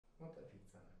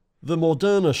The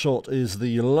Moderna shot is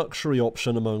the luxury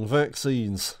option among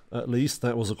vaccines. At least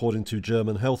that was according to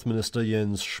German Health Minister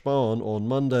Jens Spahn on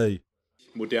Monday.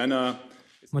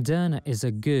 Moderna is a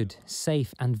good,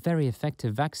 safe and very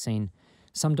effective vaccine.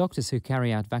 Some doctors who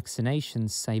carry out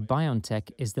vaccinations say BioNTech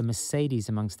is the Mercedes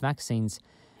amongst vaccines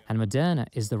and Moderna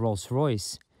is the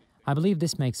Rolls-Royce. I believe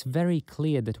this makes very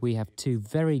clear that we have two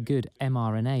very good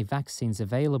mRNA vaccines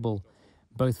available,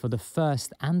 both for the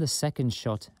first and the second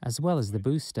shot, as well as the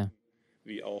booster.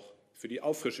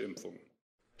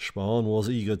 Spahn was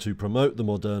eager to promote the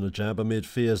Moderna jab amid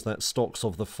fears that stocks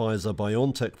of the Pfizer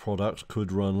BioNTech product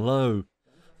could run low.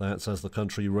 That's as the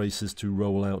country races to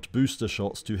roll out booster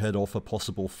shots to head off a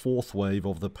possible fourth wave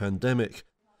of the pandemic.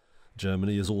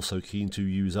 Germany is also keen to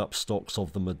use up stocks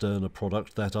of the Moderna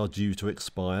product that are due to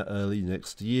expire early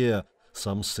next year,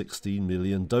 some 16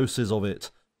 million doses of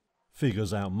it.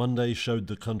 Figures out Monday showed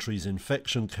the country's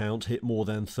infection count hit more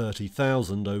than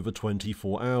 30,000 over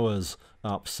 24 hours,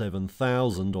 up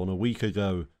 7,000 on a week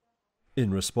ago.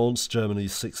 In response,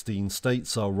 Germany's 16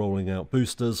 states are rolling out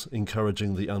boosters,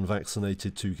 encouraging the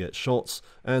unvaccinated to get shots,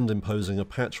 and imposing a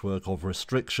patchwork of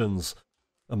restrictions.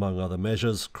 Among other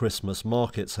measures, Christmas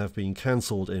markets have been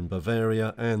cancelled in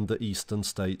Bavaria and the eastern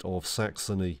state of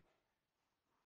Saxony.